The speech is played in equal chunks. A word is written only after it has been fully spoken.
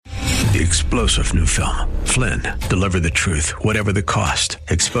The explosive new film, Flynn, deliver the truth, whatever the cost.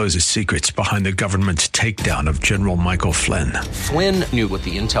 Exposes secrets behind the government's takedown of General Michael Flynn. Flynn knew what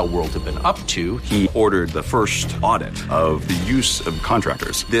the intel world had been up to. He ordered the first audit of the use of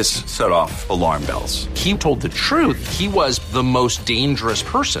contractors. This set off alarm bells. He told the truth. He was the most dangerous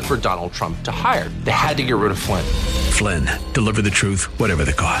person for Donald Trump to hire. They had to get rid of Flynn. Flynn, deliver the truth, whatever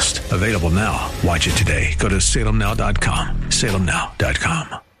the cost. Available now. Watch it today. Go to salemnow.com.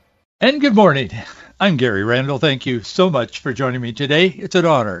 salemnow.com. And good morning. I'm Gary Randall. Thank you so much for joining me today. It's an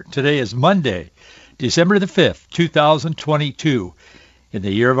honor. Today is Monday, December the 5th, 2022, in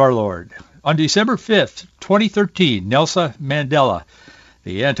the year of our Lord. On December 5th, 2013, Nelson Mandela,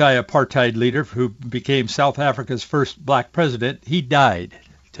 the anti-apartheid leader who became South Africa's first black president, he died.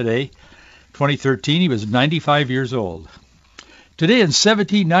 Today, 2013, he was 95 years old. Today in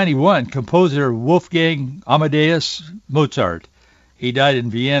 1791, composer Wolfgang Amadeus Mozart, he died in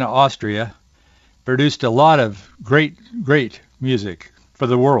Vienna, Austria, produced a lot of great music for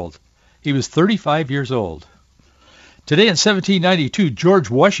the world. He was 35 years old. Today in 1792, George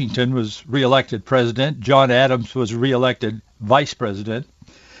Washington was re-elected president. John Adams was re-elected vice president.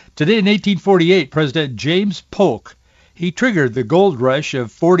 Today in 1848, President James Polk, he triggered the gold rush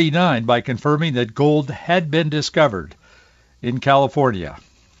of 49 by confirming that gold had been discovered in California.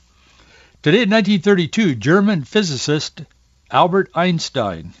 Today in 1932, German physicist Albert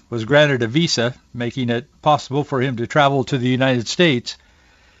Einstein was granted a visa, making it possible for him to travel to the United States.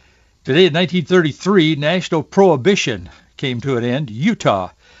 Today in 1933, national prohibition came to an end.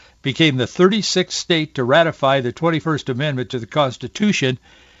 Utah became the 36th state to ratify the 21st Amendment to the Constitution,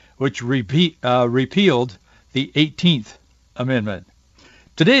 which repealed the 18th Amendment.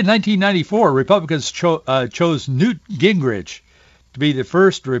 Today in 1994, Republicans chose Newt Gingrich to be the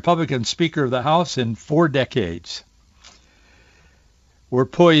first Republican Speaker of the House in 4 decades. We're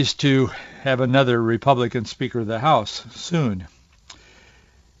poised to have another Republican Speaker of the House soon.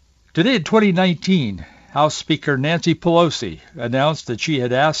 Today in 2019, House Speaker Nancy Pelosi announced that she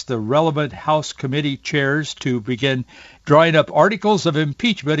had asked the relevant House committee chairs to begin drawing up articles of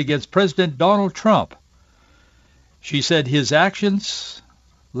impeachment against President Donald Trump. She said his actions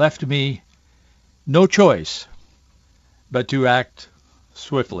left me no choice but to act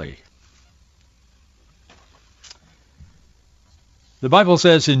swiftly. The Bible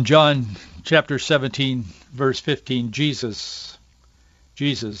says in John chapter 17, verse 15, Jesus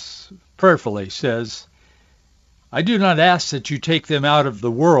prayerfully says, I do not ask that you take them out of the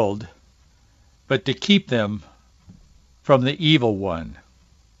world, but to keep them from the evil one.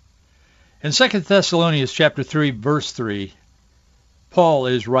 In 2 Thessalonians chapter 3, verse 3, Paul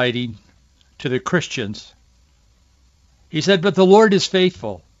is writing to the Christians. He said, but the Lord is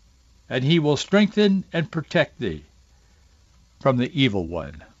faithful, and he will strengthen and protect thee from the evil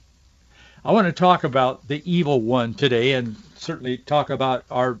one. I want to talk about the evil one today and certainly talk about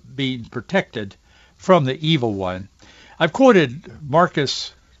our being protected from the evil one. I've quoted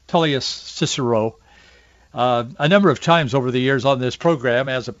Marcus Tullius Cicero a number of times over the years on this program.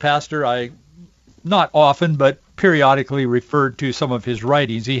 As a pastor, I not often but periodically referred to some of his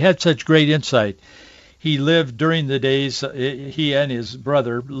writings. He had such great insight. He lived during the days, he and his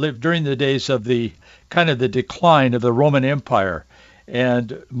brother lived during the days of the kind of the decline of the Roman Empire.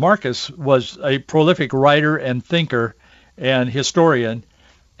 And Marcus was a prolific writer and thinker and historian,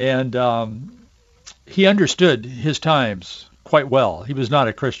 and he understood his times quite well. He was not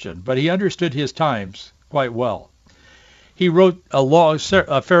a Christian, but he understood his times quite well. He wrote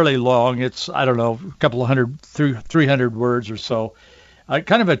a fairly long, it's, I don't know, a couple of 300 words or so,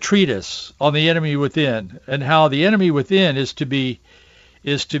 kind of a treatise on the enemy within and how the enemy within is to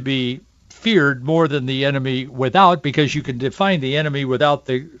be feared more than the enemy without, because you can define the enemy without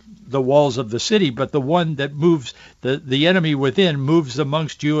the walls of the city, but the one that moves, the enemy within moves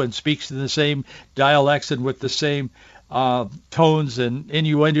amongst you and speaks in the same dialects and with the same tones and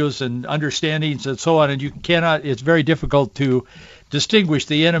innuendos and understandings and so on, and you cannot, it's very difficult to distinguish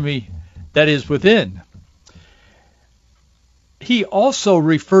the enemy that is within. He also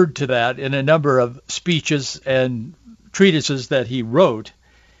referred to that in a number of speeches and treatises that he wrote.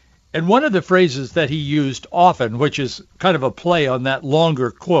 And one of the phrases that he used often, which is kind of a play on that longer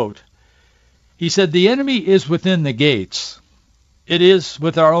quote, he said, the enemy is within the gates. It is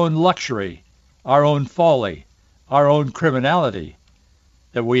with our own luxury, our own folly, our own criminality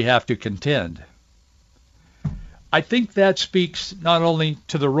that we have to contend. I think that speaks not only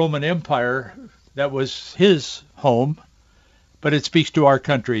to the Roman Empire that was his home, but it speaks to our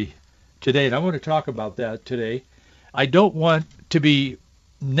country today. And I want to talk about that today. I don't want to be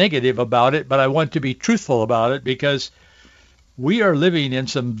negative about it, but I want to be truthful about it, because we are living in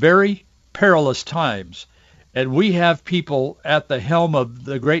some very perilous times, and we have people at the helm of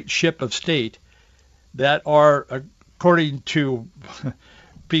the great ship of state that are, according to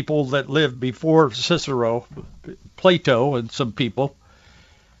people that lived before Cicero, Plato, and some people,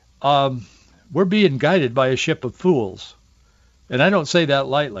 we're being guided by a ship of fools. And I don't say that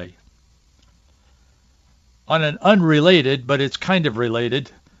lightly. On an unrelated, but it's kind of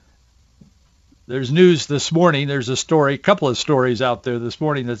related, there's news this morning, there's a story, a couple of stories out there this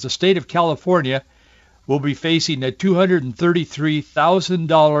morning, that the state of California will be facing a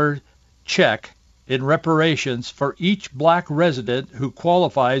 $233,000 check in reparations for each black resident who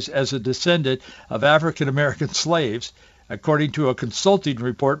qualifies as a descendant of African American slaves, according to a consulting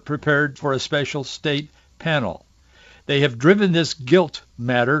report prepared for a special state panel. They have driven this guilt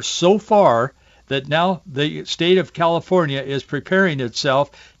matter so far that now the state of California is preparing itself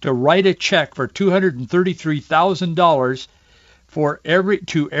to write a check for $233,000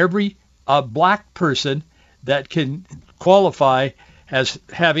 to every black person that can qualify as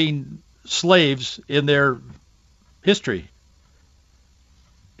having slaves in their history,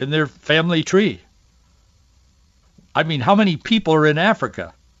 in their family tree. I mean, how many people are in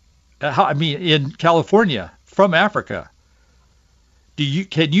Africa? In California from Africa?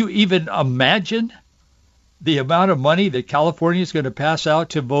 Can you even imagine the amount of money that California is going to pass out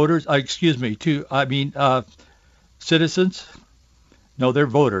to voters? Citizens? No, they're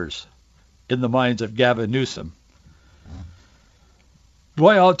voters in the minds of Gavin Newsom.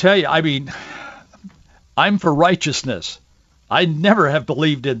 Boy, I'll tell you, I'm for righteousness. I never have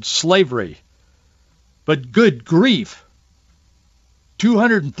believed in slavery. But good grief,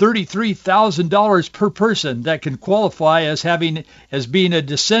 $233,000 per person that can qualify as being a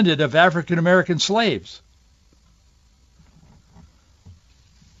descendant of African American slaves.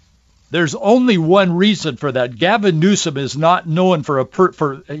 There's only one reason for that. Gavin Newsom is not known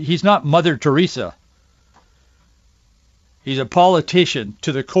he's not Mother Teresa. He's a politician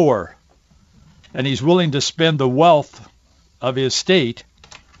to the core, and he's willing to spend the wealth of his state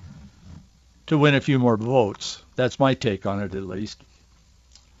to win a few more votes. That's my take on it, at least.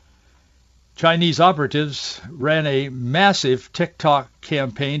 Chinese operatives ran a massive TikTok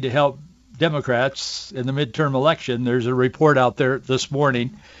campaign to help Democrats in the midterm election. There's a report out there this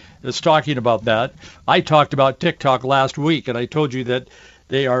morning that's talking about that. I talked about TikTok last week, and I told you that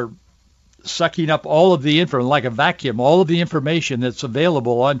they are sucking up all of the information, like a vacuum, all of the information that's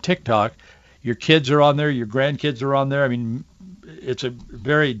available on TikTok. Your kids are on there, your grandkids are on there. It's a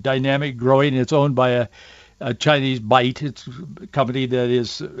very dynamic, growing. It's owned by a Chinese Byte. It's a company that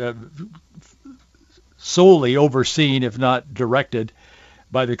is solely overseen, if not directed,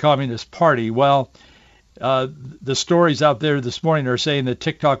 by the Communist Party. Well, the stories out there this morning are saying that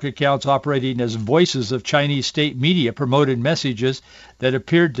TikTok accounts operating as voices of Chinese state media promoted messages that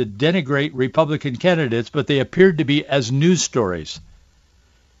appeared to denigrate Republican candidates, but they appeared to be as news stories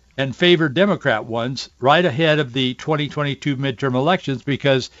and favored Democrat ones right ahead of the 2022 midterm elections,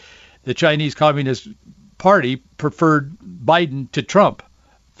 because the Chinese Communist Party preferred Biden to Trump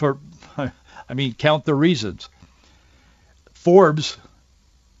count the reasons. Forbes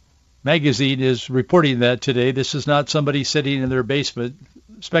magazine is reporting that today. This is not somebody sitting in their basement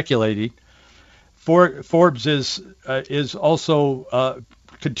speculating. Forbes is also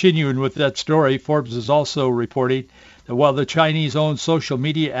continuing with that story. Forbes is also reporting that while the Chinese-owned social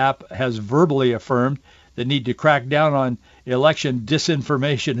media app has verbally affirmed the need to crack down on election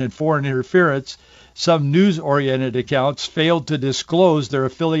disinformation and foreign interference, some news-oriented accounts failed to disclose their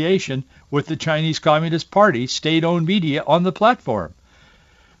affiliation with the Chinese Communist Party state-owned media on the platform.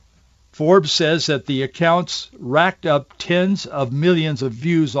 Forbes says that the accounts racked up tens of millions of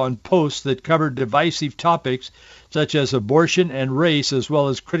views on posts that covered divisive topics such as abortion and race, as well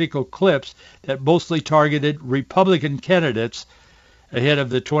as critical clips that mostly targeted Republican candidates ahead of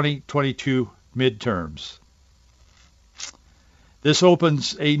the 2022 midterms. This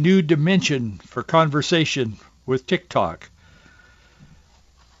opens a new dimension for conversation with TikTok.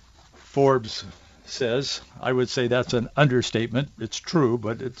 Forbes says. I would say that's an understatement. It's true,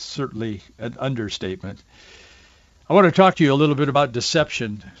 but it's certainly an understatement. I want to talk to you a little bit about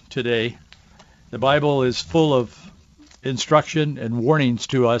deception today. The Bible is full of instruction and warnings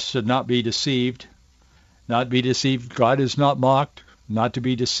to us to not be deceived. Not be deceived. God is not mocked. Not to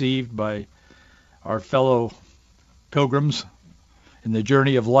be deceived by our fellow pilgrims in the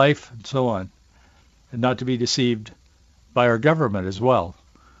journey of life and so on. And not to be deceived by our government as well.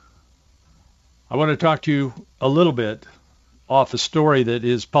 I want to talk to you a little bit off a story that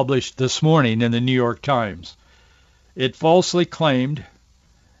is published this morning in the New York Times. It falsely claimed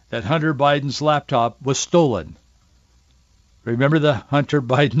that Hunter Biden's laptop was stolen. Remember the Hunter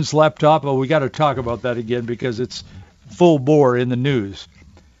Biden's laptop? Well, we got to talk about that again because it's full bore in the news.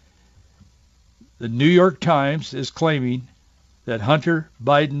 The New York Times is claiming that Hunter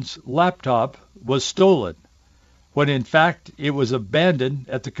Biden's laptop was stolen, when in fact it was abandoned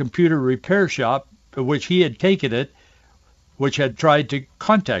at the computer repair shop to which he had taken it, which had tried to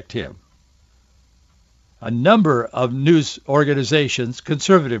contact him. A number of news organizations,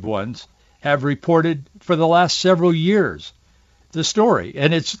 conservative ones, have reported for the last several years the story.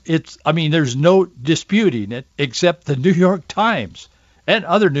 And there's no disputing it except the New York Times and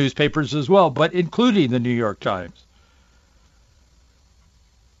other newspapers as well, but including the New York Times.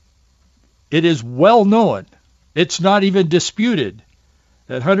 It is well known, it's not even disputed,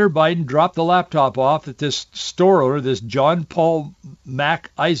 that Hunter Biden dropped the laptop off at this store owner, this John Paul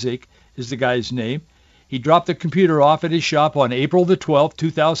Mac Isaac is the guy's name. He dropped the computer off at his shop on April the 12th,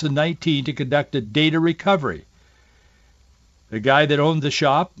 2019 to conduct a data recovery. The guy that owned the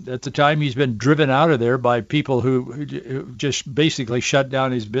shop, at the time he's been driven out of there by people who just basically shut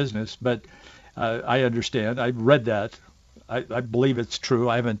down his business. But I understand. I read that. I believe it's true.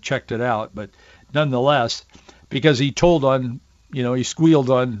 I haven't checked it out. But nonetheless, because he told on, he squealed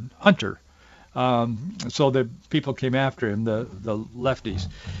on Hunter. So the people came after him, the lefties.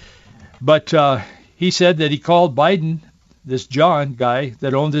 But he said that he called Biden, this John guy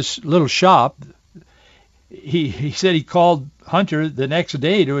that owned this little shop. He said he called Hunter the next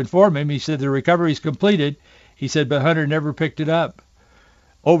day to inform him. He said the recovery is completed. He said, but Hunter never picked it up.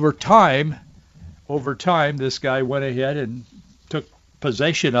 Over time, this guy went ahead and took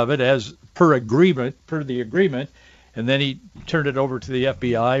possession of it as per the agreement, and then he turned it over to the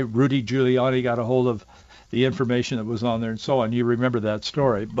FBI. Rudy Giuliani got a hold of the information that was on there and so on. You remember that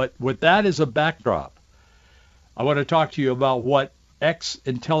story. But with that as a backdrop, I want to talk to you about what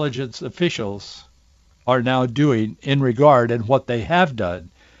ex-intelligence officials are now doing in regard, and what they have done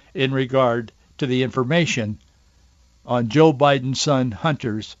in regard to the information on Joe Biden's son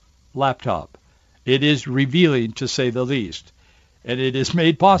Hunter's laptop. It is revealing, to say the least, and it is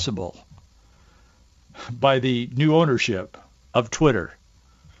made possible by the new ownership of Twitter.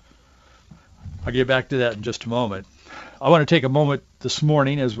 I'll get back to that in just a moment. I want to take a moment this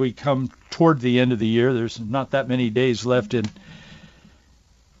morning as we come toward the end of the year. There's not that many days left in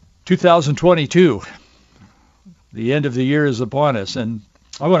 2022. The end of the year is upon us, and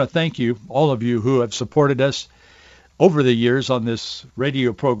I want to thank you, all of you who have supported us over the years on this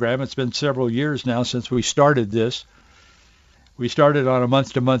radio program. It's been several years now since we started this. We started on a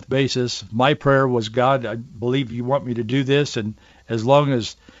month-to-month basis. My prayer was, God, I believe you want me to do this, and as long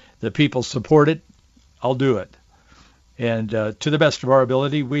as the people support it, I'll do it. And to the best of our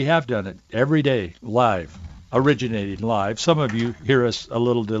ability, we have done it every day, live, originating live. Some of you hear us a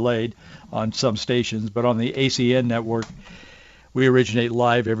little delayed on some stations, but on the ACN network, we originate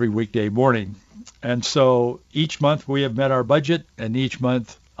live every weekday morning. And so each month we have met our budget, and each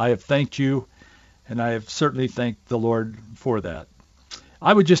month I have thanked you, and I have certainly thanked the Lord for that.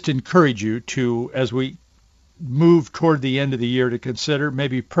 I would just encourage you to, as we move toward the end of the year, to consider,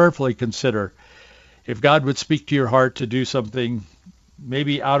 maybe prayerfully consider, if God would speak to your heart to do something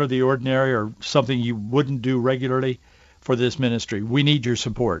maybe out of the ordinary or something you wouldn't do regularly for this ministry. We need your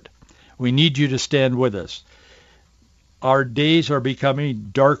support. We need you to stand with us. Our days are becoming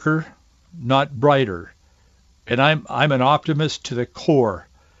darker, not brighter. And I'm an optimist to the core.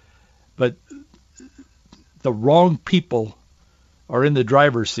 But the wrong people are in the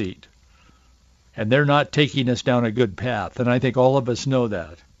driver's seat, and they're not taking us down a good path. And I think all of us know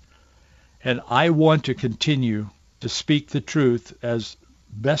that. And I want to continue to speak the truth as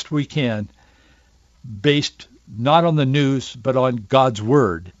best we can, based not on the news, but on God's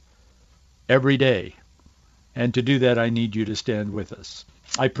word every day. And to do that, I need you to stand with us.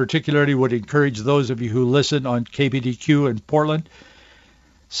 I particularly would encourage those of you who listen on KPDQ in Portland,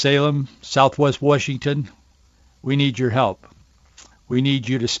 Salem, Southwest Washington. We need your help. We need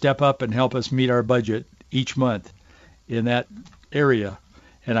you to step up and help us meet our budget each month in that area.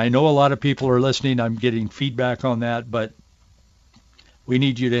 And I know a lot of people are listening. I'm getting feedback on that, but we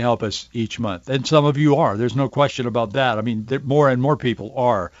need you to help us each month. And some of you are. There's no question about that. I mean, more and more people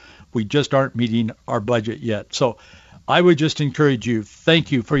are. We just aren't meeting our budget yet. So I would just encourage you,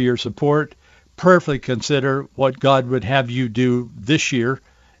 thank you for your support. Prayerfully consider what God would have you do this year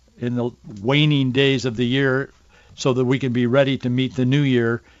in the waning days of the year so that we can be ready to meet the new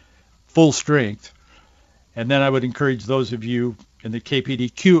year full strength. And then I would encourage those of you in the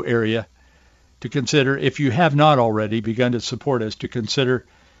KPDQ area to consider, if you have not already begun to support us, to consider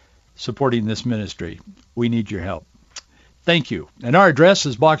supporting this ministry. We need your help. Thank you. And our address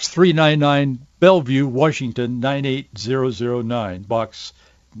is Box 399, Bellevue, Washington, 98009, box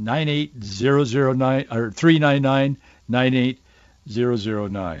 98009, or 399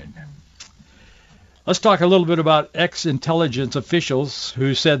 98009. Let's talk a little bit about ex-intelligence officials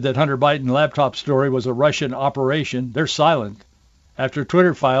who said that Hunter Biden laptop story was a Russian operation. They're silent. After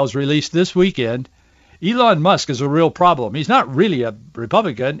Twitter files released this weekend, Elon Musk is a real problem. He's not really a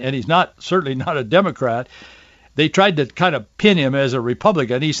Republican, and he's certainly not a Democrat. They tried to kind of pin him as a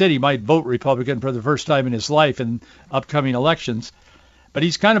Republican. He said he might vote Republican for the first time in his life in upcoming elections. But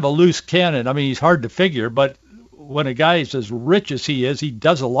he's kind of a loose cannon. I mean, he's hard to figure, but when a guy is as rich as he is, he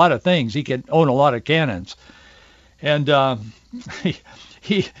does a lot of things. He can own a lot of cannons. And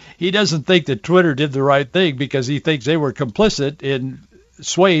he doesn't think that Twitter did the right thing because he thinks they were complicit in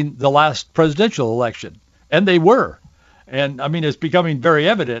swaying the last presidential election. And they were. And, I mean, it's becoming very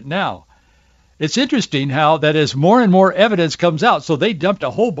evident now. It's interesting how that as more and more evidence comes out, so they dumped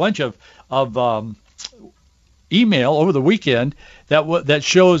a whole bunch of email over the weekend that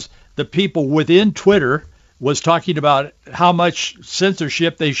shows the people within Twitter was talking about how much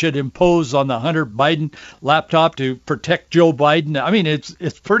censorship they should impose on the Hunter Biden laptop to protect Joe Biden. I mean,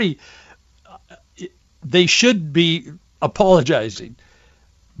 it's pretty. They should be apologizing,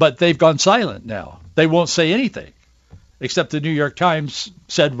 but they've gone silent now. They won't say anything, except the New York Times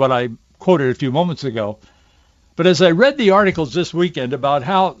said what I quoted a few moments ago. But as I read the articles this weekend about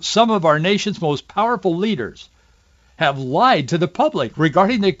how some of our nation's most powerful leaders have lied to the public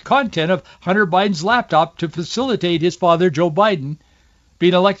regarding the content of Hunter Biden's laptop to facilitate his father, Joe Biden,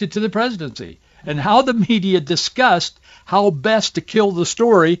 being elected to the presidency, and how the media discussed how best to kill the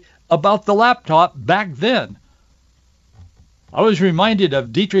story about the laptop back then. I was reminded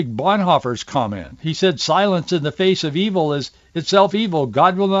of Dietrich Bonhoeffer's comment. He said, "Silence in the face of evil is itself evil.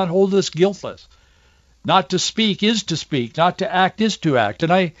 God will not hold us guiltless. Not to speak is to speak. Not to act is to act."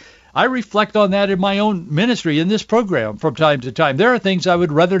 And I reflect on that in my own ministry in this program from time to time. There are things I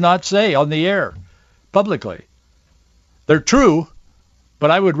would rather not say on the air publicly. They're true, but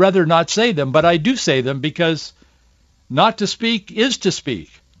I would rather not say them, but I do say them because not to speak is to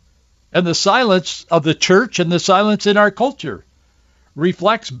speak. And the silence of the church and the silence in our culture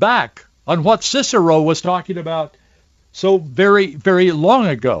reflects back on what Cicero was talking about so very, very long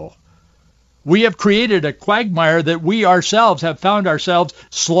ago. We have created a quagmire that we ourselves have found ourselves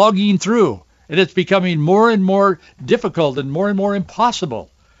slogging through, and it's becoming more and more difficult and more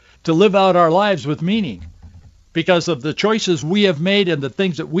impossible to live out our lives with meaning because of the choices we have made and the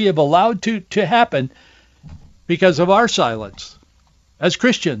things that we have allowed to happen because of our silence as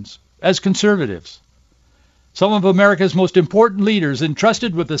Christians, as conservatives. Some of America's most important leaders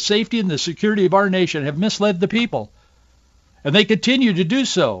entrusted with the safety and the security of our nation have misled the people. And they continue to do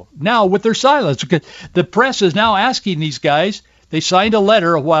so now with their silence. The press is now asking these guys. They signed a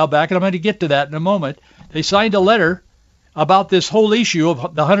letter a while back, and I'm going to get to that in a moment. They signed a letter about this whole issue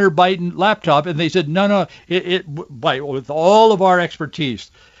of the Hunter Biden laptop, and they said, no, with all of our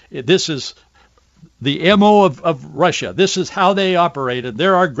expertise, this is the MO of Russia. This is how they operated.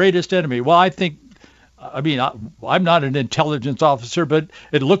 They're our greatest enemy. Well, I'm not an intelligence officer, but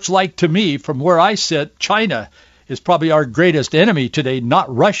it looks like to me from where I sit, China is probably our greatest enemy today,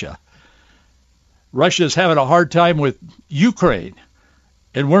 not Russia. Russia's having a hard time with Ukraine,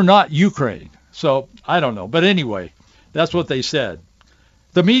 and we're not Ukraine. So I don't know. But anyway, that's what they said.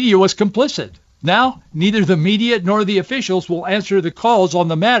 The media was complicit. Now, neither the media nor the officials will answer the calls on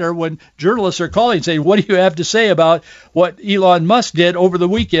the matter when journalists are calling and say, what do you have to say about what Elon Musk did over the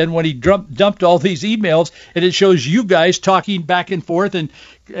weekend when he dumped all these emails? And it shows you guys talking back and forth and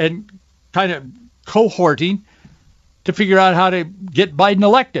kind of cohorting to figure out how to get Biden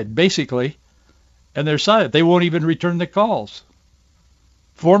elected, basically. And they're silent. They won't even return the calls.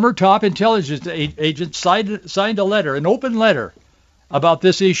 Former top intelligence agents signed a letter, an open letter, about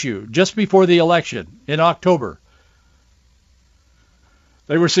this issue just before the election in October.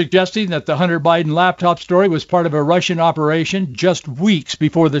 They were suggesting that the Hunter Biden laptop story was part of a Russian operation just weeks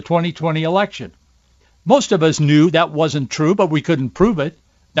before the 2020 election. Most of us knew that wasn't true, but we couldn't prove it.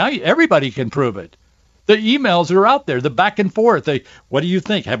 Now everybody can prove it. The emails are out there, the back and forth. What do you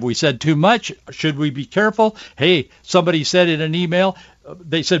think? Have we said too much? Should we be careful? Hey, somebody said in an email,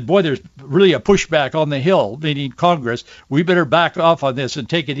 they said, boy, there's really a pushback on the Hill, meaning Congress. We better back off on this and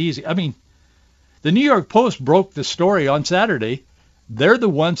take it easy. I mean, the New York Post broke the story on Saturday. They're the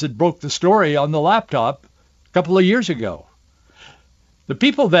ones that broke the story on the laptop a couple of years ago. The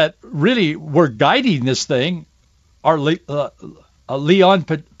people that really were guiding this thing are Leon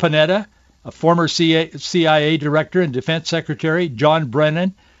Panetta, a former CIA director and defense secretary, John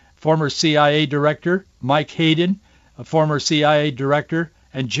Brennan, former CIA director, Mike Hayden, a former CIA director,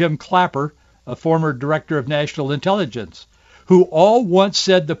 and Jim Clapper, a former director of national intelligence, who all once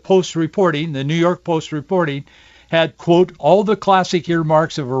said the Post reporting, the New York Post reporting, had, quote, all the classic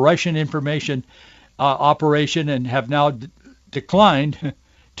earmarks of a Russian information operation, and have now declined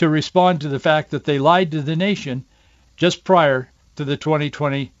to respond to the fact that they lied to the nation just prior to the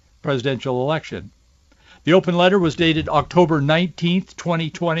 2020 presidential election. The open letter was dated October 19th,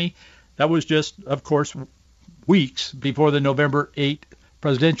 2020. That was just, of course, weeks before the November 8th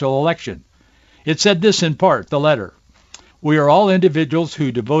presidential election. It said this in part, the letter: "We are all individuals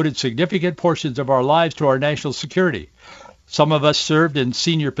who devoted significant portions of our lives to our national security. Some of us served in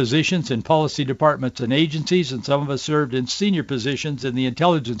senior positions in policy departments and agencies, and some of us served in senior positions in the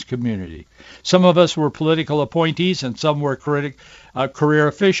intelligence community. Some of us were political appointees, and some were career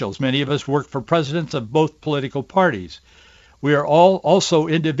officials. Many of us worked for presidents of both political parties. We are all also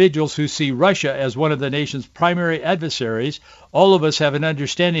individuals who see Russia as one of the nation's primary adversaries. All of us have an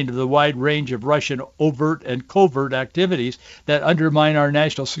understanding of the wide range of Russian overt and covert activities that undermine our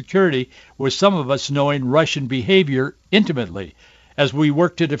national security, with some of us knowing Russian behavior intimately, as we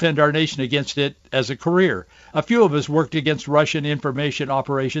work to defend our nation against it as a career. A few of us worked against Russian information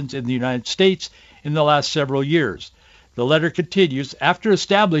operations in the United States in the last several years." The letter continues, after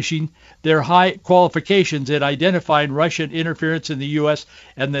establishing their high qualifications in identifying Russian interference in the U.S.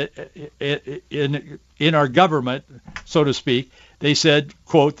 and in our government, so to speak, they said,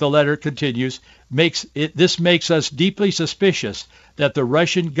 quote, the letter continues, this makes us deeply suspicious that the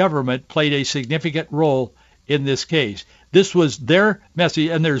Russian government played a significant role in this case. This was their message,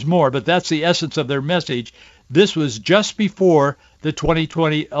 and there's more, but that's the essence of their message. This was just before the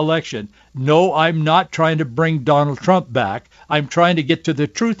 2020 election. No, I'm not trying to bring Donald Trump back. I'm trying to get to the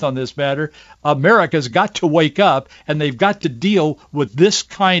truth on this matter. America's got to wake up, and they've got to deal with this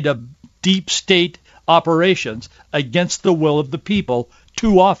kind of deep state operations against the will of the people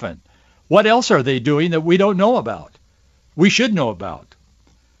too often. What else are they doing that we don't know about? We should know about.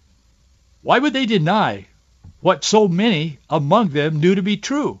 Why would they deny what so many among them knew to be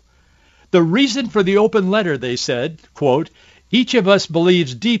true? The reason for the open letter, they said, quote, each of us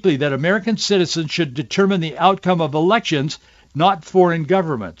believes deeply that American citizens should determine the outcome of elections, not foreign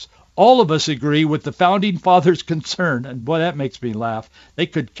governments. All of us agree with the Founding Fathers' concern, and boy, that makes me laugh. They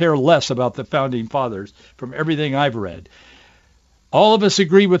could care less about the Founding Fathers from everything I've read. All of us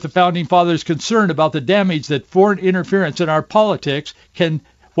agree with the Founding Fathers' concern about the damage that foreign interference in our politics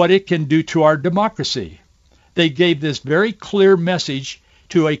what it can do to our democracy. They gave this very clear message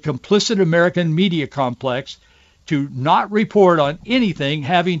to a complicit American media complex to not report on anything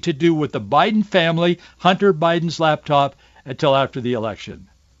having to do with the Biden family, Hunter Biden's laptop, until after the election.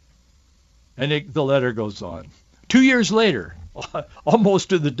 And the letter goes on. 2 years later, almost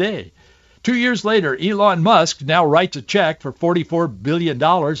to the day, 2 years later, Elon Musk now writes a check for $44 billion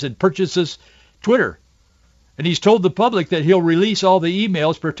and purchases Twitter. And he's told the public that he'll release all the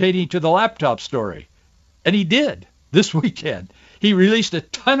emails pertaining to the laptop story. And he did this weekend. He released a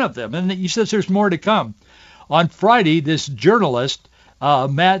ton of them, and he says there's more to come. On Friday, this journalist,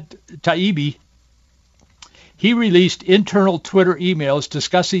 Matt Taibbi, he released internal Twitter emails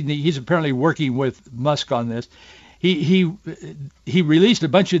discussing he's apparently working with Musk on this. He released a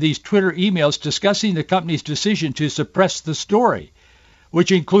bunch of these Twitter emails discussing the company's decision to suppress the story,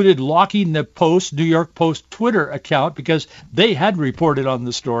 which included locking the New York Post Twitter account because they had reported on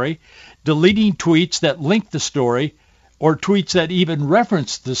the story, deleting tweets that linked the story, or tweets that even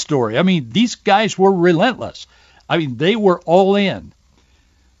referenced the story. I mean, these guys were relentless. I mean, they were all in.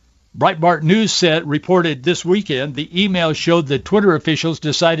 Breitbart News reported this weekend the email showed that Twitter officials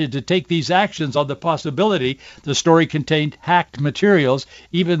decided to take these actions on the possibility the story contained hacked materials,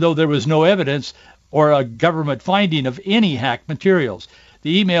 even though there was no evidence or a government finding of any hacked materials.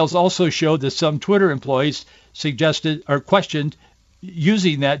 The emails also showed that some Twitter employees suggested or questioned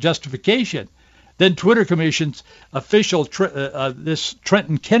using that justification. Then Twitter Commission's official, this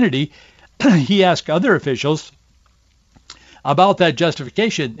Trenton Kennedy, he asked other officials about that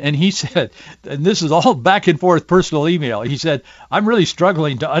justification, and he said, and this is all back and forth personal email, he said, I'm really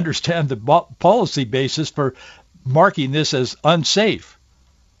struggling to understand the policy basis for marking this as unsafe,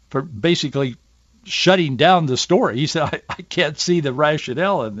 for basically shutting down the story. He said, I can't see the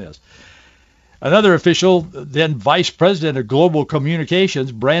rationale in this. Another official, then Vice President of Global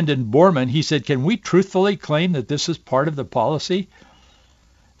Communications, Brandon Borman, he said, can we truthfully claim that this is part of the policy?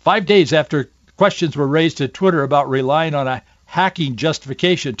 5 days after questions were raised to Twitter about relying on a hacking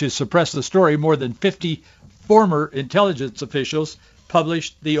justification to suppress the story, more than 50 former intelligence officials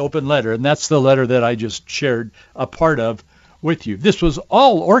published the open letter. And that's the letter that I just shared a part of with you. This was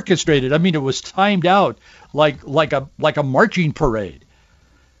all orchestrated. I mean, it was timed out like a marching parade.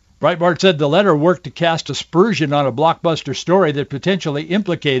 Breitbart said the letter worked to cast aspersion on a blockbuster story that potentially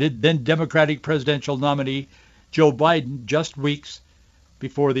implicated then Democratic presidential nominee Joe Biden just weeks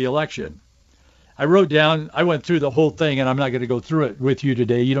before the election. I went through the whole thing, and I'm not going to go through it with you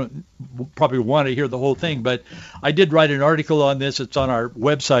today. You don't probably want to hear the whole thing, but I did write an article on this. It's on our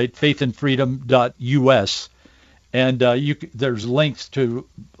website, faithandfreedom.us, and there's links to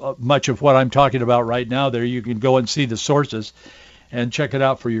much of what I'm talking about right now there. You can go and see the sources and check it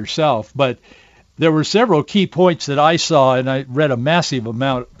out for yourself. But there were several key points that I saw, and I read a massive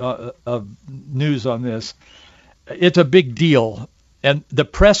amount of news on this. It's a big deal. And the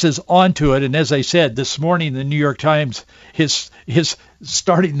press is onto it. And as I said, this morning, the New York Times is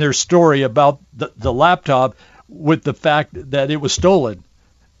starting their story about the laptop with the fact that it was stolen.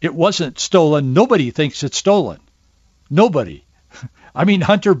 It wasn't stolen. Nobody thinks it's stolen. Nobody. I mean,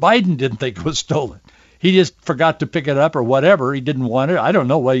 Hunter Biden didn't think it was stolen. He just forgot to pick it up or whatever. He didn't want it. I don't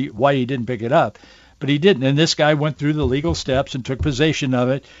know why he didn't pick it up, but he didn't. And this guy went through the legal steps and took possession of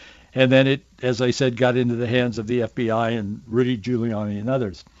it. And then it, as I said, got into the hands of the FBI and Rudy Giuliani and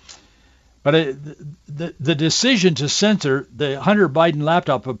others. But the decision to censor the Hunter Biden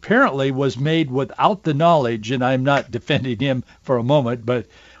laptop apparently was made without the knowledge, and I'm not defending him for a moment, but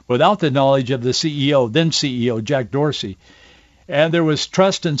without the knowledge of the then CEO, Jack Dorsey. And there was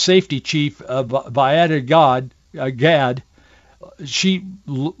Trust and Safety Chief Viada Gad. She's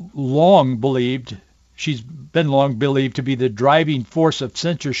been long believed to be the driving force of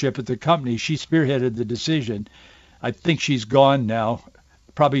censorship at the company. She spearheaded the decision. I think she's gone now,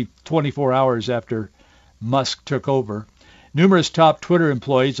 probably 24 hours after Musk took over. Numerous top Twitter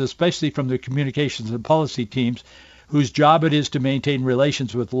employees, especially from the communications and policy teams, whose job it is to maintain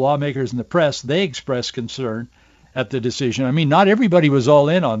relations with lawmakers and the press, they expressed concern at the decision. I mean, not everybody was all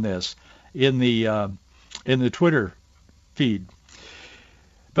in on this in the Twitter feed.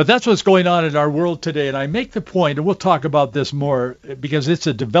 But that's what's going on in our world today. And I make the point, and we'll talk about this more because it's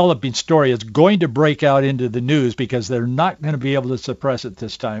a developing story. It's going to break out into the news because they're not going to be able to suppress it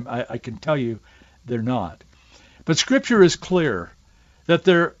this time. I can tell you they're not. But Scripture is clear that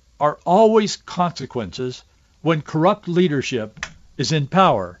there are always consequences when corrupt leadership is in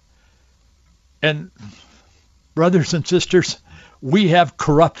power. And brothers and sisters, we have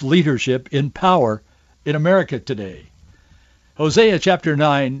corrupt leadership in power in America today. Hosea chapter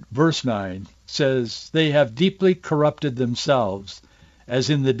 9, verse 9 says, they have deeply corrupted themselves as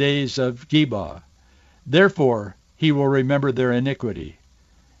in the days of Geba. Therefore, he will remember their iniquity.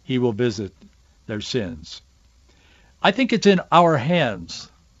 He will visit their sins. I think it's in our hands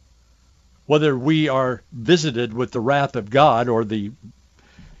whether we are visited with the wrath of God or the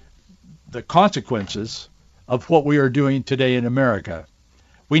consequences of what we are doing today in America.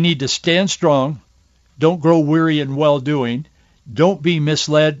 We need to stand strong. Don't grow weary in well-doing. Don't be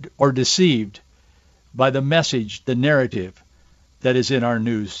misled or deceived by the message, the narrative that is in our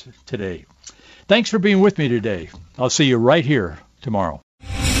news today. Thanks for being with me today. I'll see you right here tomorrow.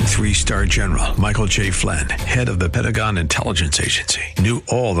 3-star General Michael J. Flynn, head of the Pentagon Intelligence Agency, knew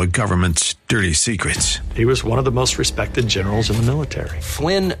all the government's dirty secrets. He was one of the most respected generals in the military.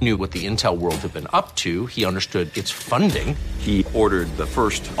 Flynn knew what the intel world had been up to. He understood its funding. He ordered the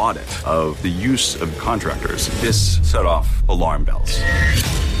first audit of the use of contractors. This set off alarm bells.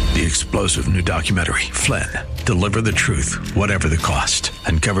 The explosive new documentary, Flynn, Deliver the Truth, Whatever the Cost,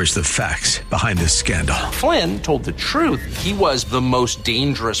 uncovers the facts behind this scandal. Flynn told the truth. He was the most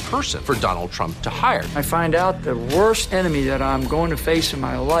dangerous person for Donald Trump to hire. I find out the worst enemy that I'm going to face in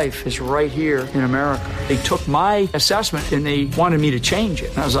my life is right here in America. They took my assessment and they wanted me to change it.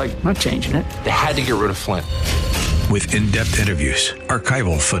 And I was like, I'm not changing it. They had to get rid of Flynn. With in-depth interviews,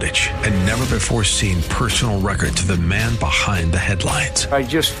 archival footage, and never-before-seen personal records of the man behind the headlines. I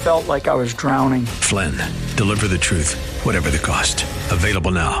just felt like I was drowning. Flynn, Deliver the Truth, Whatever the Cost.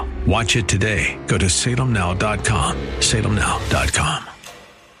 Available now. Watch it today. Go to salemnow.com. salemnow.com.